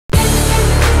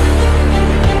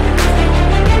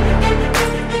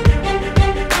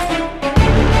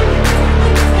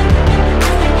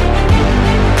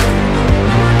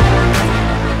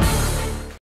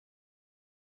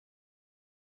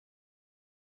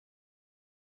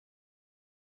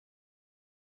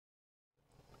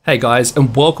Hey guys,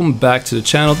 and welcome back to the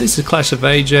channel. This is Clash of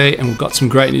AJ, and we've got some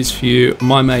great news for you.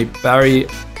 My mate Barry,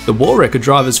 the War Wrecker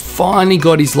driver's finally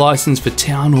got his license for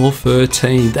Town Hall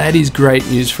 13. That is great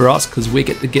news for us because we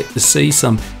get to see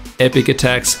some epic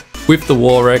attacks with the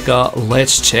War Wrecker.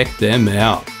 Let's check them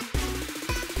out.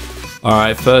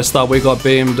 Alright, first up we got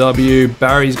BMW.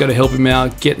 Barry's got to help him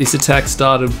out, get this attack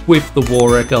started with the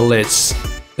War Wrecker. Let's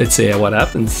see what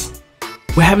happens.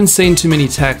 We haven't seen too many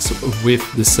attacks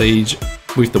with the Siege.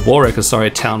 With the War Wrecker,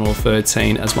 at Town Hall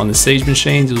 13 as one of the siege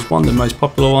machines. It was one of the most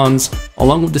popular ones,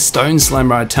 along with the Stone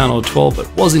Slammer at Town Hall 12, but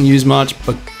wasn't used much.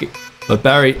 But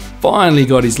Barry finally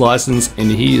got his license, and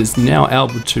he is now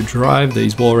able to drive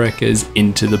these War Wreckers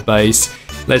into the base.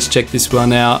 Let's check this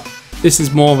one out. This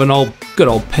is more of an good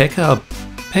old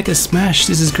P.E.K.K.A smash.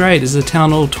 This is great. This is a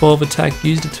Town Hall 12 attack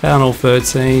used at Town Hall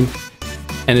 13,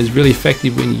 and is really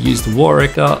effective when you use the War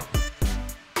Wrecker.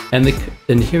 And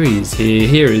here he is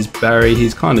here is Barry.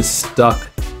 He's kind of stuck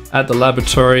at the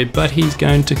laboratory, but he's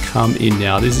going to come in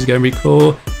now. This is going to be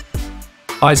cool.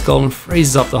 Ice Golem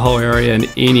freezes up the whole area, and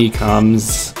in he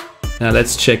comes. Now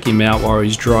let's check him out while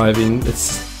he's driving.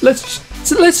 Let's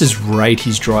just rate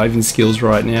his driving skills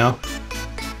right now.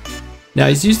 Now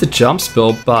he's used the jump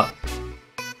spell, but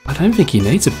I don't think he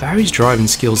needs it. Barry's driving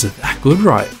skills are that good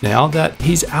right now that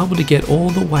he's able to get all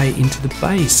the way into the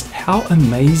base. How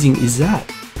amazing is that?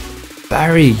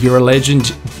 Barry, you're a legend.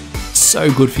 So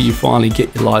good for you finally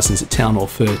get your license at Town Hall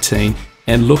 13.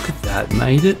 And look at that,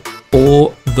 made it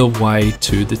all the way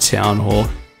to the Town Hall.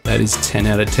 That is 10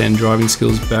 out of 10 driving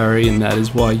skills, Barry, and that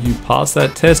is why you passed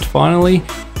that test finally.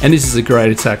 And this is a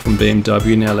great attack from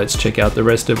BMW. Now let's check out the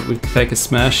rest of it with P.E.K.K.A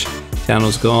smash. Town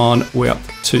Hall's gone. We're up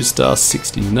to 2 stars,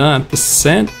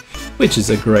 69%, which is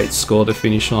a great score to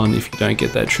finish on if you don't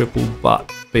get that triple, but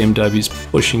BMW's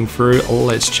pushing through.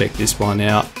 Let's check this one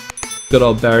out. Good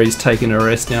old Barry's taking a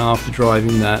rest now after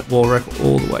driving that War Wrecker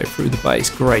all the way through the base.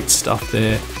 Great stuff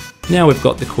there. Now we've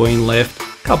got the Queen left.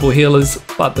 Couple healers,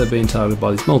 but they're being targeted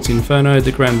by this Multi-Inferno.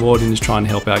 The Grand Warden is trying to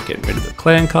help out getting rid of the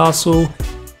Clan Castle.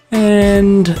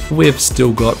 And we've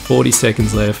still got 40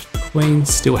 seconds left. Queen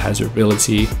still has her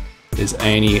ability. There's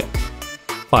only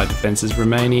 5 defenses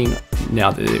remaining.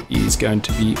 Now there is going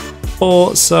to be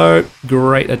 4. So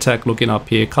great attack looking up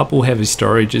here. Couple heavy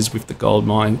storages with the gold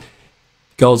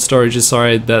storages,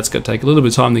 sorry, that's going to take a little bit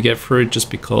of time to get through just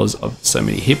because of so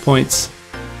many hit points,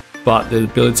 but the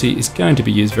ability is going to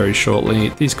be used very shortly.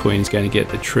 This Queen is going to get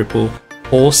the triple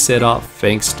all set up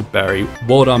thanks to Barry.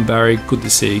 Well done, Barry. Good to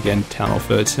see you again, Town Hall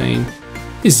 13.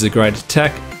 This is a great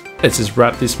attack. Let's just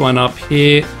wrap this one up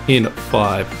here in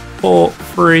 5, 4,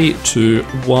 3, 2,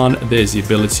 1. There's the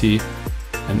ability,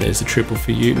 and there's the triple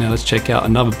for you. Now let's check out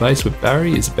another base where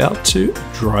Barry is about to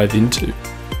drive into.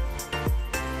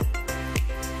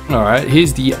 Alright,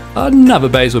 here's another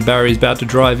base where Barry is about to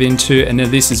drive into, and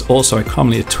then this is also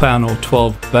commonly a Town Hall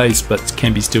 12 base, but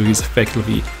can be still used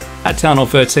effectively at Town Hall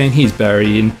 13. Here's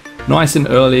Barry in nice and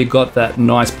early, got that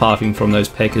nice pathing from those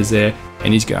P.E.K.K.As there,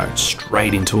 and he's going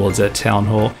straight in towards that Town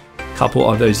Hall. Couple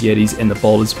of those Yetis and the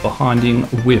boulders behind him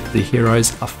with the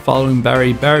heroes are following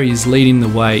Barry. Barry is leading the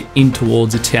way in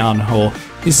towards the Town Hall.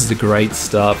 This is a great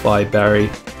start by Barry.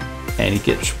 And he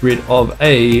gets rid of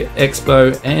a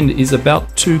Expo and is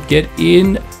about to get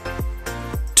in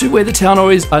to where the Town Hall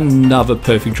is. Another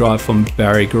perfect drive from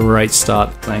Barry. Great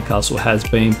start. The Clan Castle has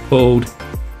been pulled,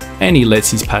 and he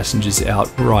lets his passengers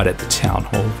out right at the Town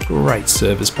Hall. Great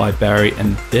service by Barry,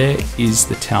 and there is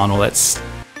the Town Hall. That's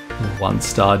 1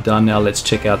 star done. Now let's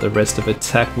check out the rest of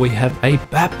attack. We have a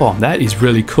Bat Bomb. That is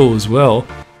really cool as well.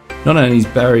 Not only is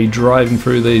Barry driving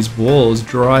through these walls,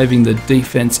 driving the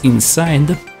defense insane,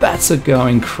 the bats are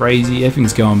going crazy,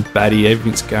 everything's going batty,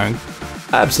 everything's going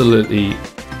absolutely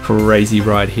crazy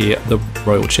right here. The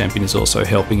Royal Champion is also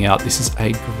helping out. This is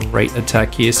a great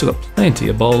attack here, still got plenty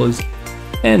of bowlers.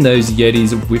 And those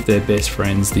Yetis with their best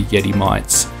friends, the Yeti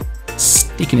Mites,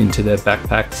 sticking into their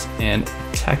backpacks and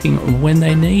attacking when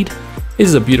they need. This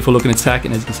is a beautiful looking attack,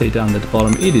 and as you can see down at the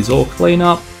bottom, it is all clean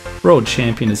up. Royal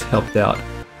Champion has helped out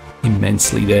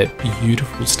immensely there.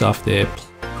 Beautiful stuff there.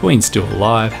 Queen's still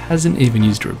alive, hasn't even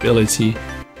used her ability,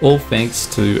 all thanks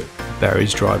to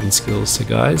Barry's driving skills. So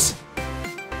guys,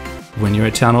 when you're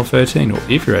at Town Hall 13, or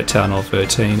if you're at Town Hall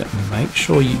 13, make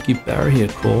sure you give Barry a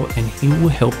call and he will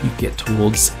help you get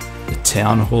towards the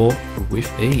Town Hall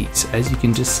with ease. As you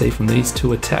can just see from these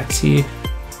 2 attacks here,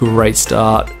 great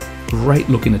start, great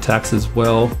looking attacks as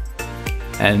well,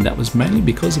 and that was mainly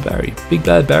because of Barry. Big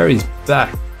Bad Barry's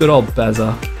back. Good old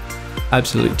Bazza.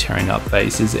 Absolutely tearing up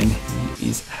bases, and he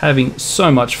is having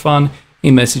so much fun. He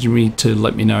messaged me to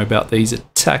let me know about these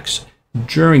attacks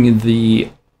during the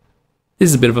This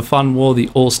is a bit of a fun war,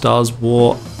 the All-Stars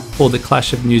War for the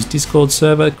Clash of News Discord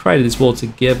server. Created this war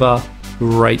together.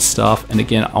 Great stuff. And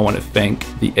again, I want to thank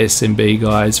the SMB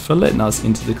guys for letting us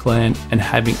into the clan and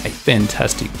having a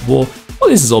fantastic war.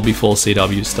 Well, this is all before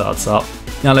CW starts up.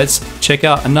 Now let's check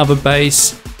out another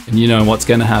base, and you know what's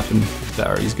going to happen.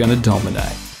 Barry's going to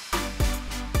dominate.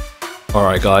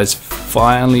 Alright guys,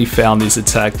 finally found this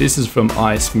attack. This is from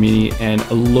Ice Mini, and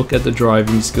a look at the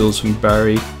driving skills from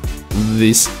Barry.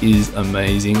 This is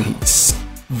amazing. He's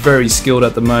very skilled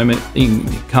at the moment. He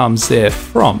comes there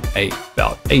from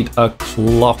about 8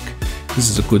 o'clock. This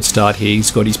is a good start here.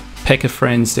 He's got his P.E.K.K.A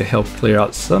friends to help clear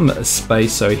out some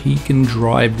space so he can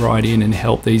drive right in and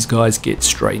help these guys get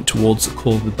straight towards the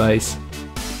core of the base.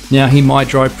 Now he might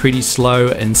drive pretty slow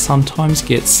and sometimes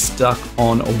get stuck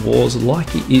on walls like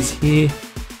he is here.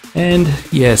 And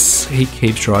yes, he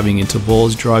keeps driving into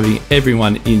walls, driving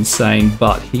everyone insane,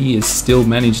 but he has still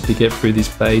managed to get through this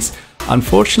base.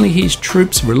 Unfortunately, his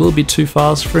troops were a little bit too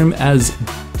fast for him, as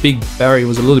Big Barry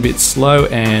was a little bit slow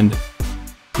and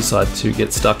decided to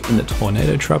get stuck in the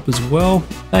tornado trap as well.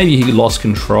 Maybe he lost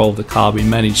control of the car, but he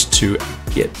managed to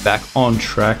get back on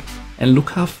track. And look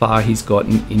how far he's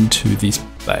gotten into this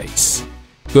base.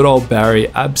 Good old Barry,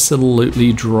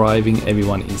 absolutely driving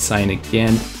everyone insane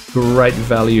again. Great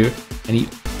value. And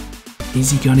is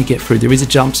he going to get through? There is a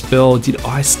jump spell. Did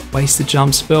I waste the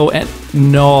jump spell? And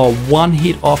no, one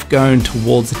hit off going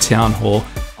towards the town hall.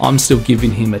 I'm still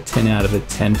giving him a 10 out of a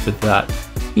 10 for that.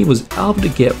 He was able to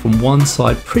get from one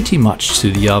side pretty much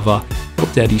to the other,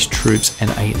 helped out his troops, and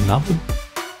another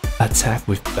attack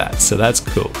with bats. So that's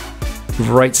cool.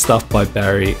 Great stuff by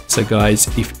Barry. So guys,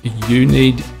 if you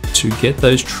need to get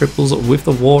those triples with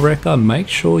the War Wrecker, make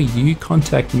sure you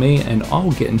contact me and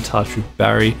I'll get in touch with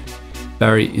Barry.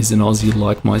 Barry is an Aussie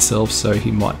like myself, so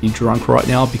he might be drunk right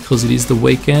now because it is the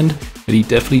weekend, but he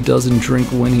definitely doesn't drink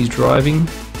when he's driving,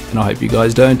 and I hope you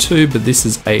guys don't too. But this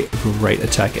is a great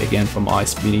attack again from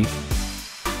Ice Mini.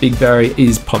 Big Barry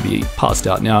is probably passed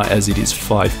out now, as it is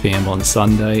 5 PM on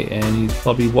Sunday, and he's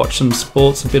probably watched some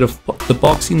sports, a bit of the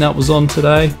boxing that was on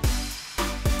today.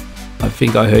 I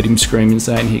think I heard him screaming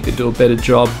saying he could do a better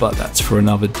job, but that's for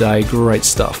another day. Great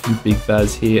stuff from Big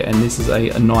Baz here, and this is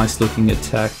a nice looking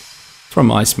attack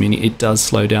from Ice Mini. It does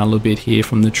slow down a little bit here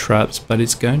from the traps, but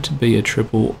it's going to be a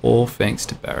triple, all thanks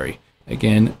to Barry.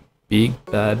 Again, Big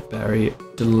Bad Barry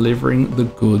delivering the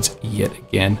goods yet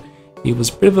again. He was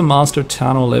a bit of a master of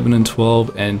Town Hall 11 and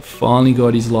 12 and finally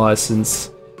got his license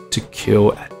to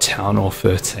kill at Town Hall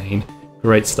 13.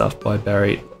 Great stuff by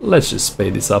Barry. Let's just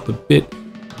speed this up a bit.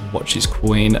 Watch his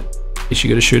queen. Is she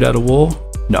going to shoot out a war?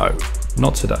 No,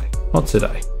 not today. Not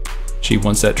today. She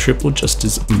wants that triple just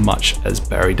as much as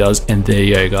Barry does. And there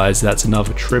you go, guys. That's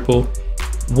another triple.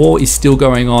 War is still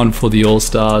going on for the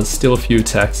All-Stars. Still a few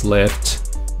attacks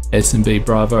left. SMB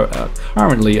Bravo are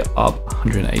currently up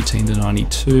 118 to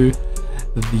 92.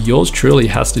 Yours truly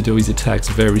has to do his attacks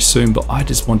very soon, but I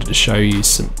just wanted to show you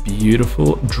some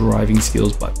beautiful driving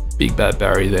skills by Big Bad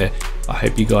Barry there. I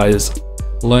hope you guys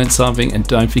learned something, and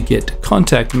don't forget to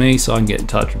contact me so I can get in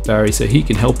touch with Barry so he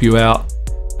can help you out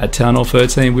at Town Hall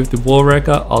 13 with the War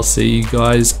Wrecker. I'll see you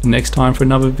guys next time for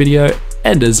another video,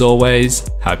 and as always,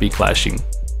 happy clashing.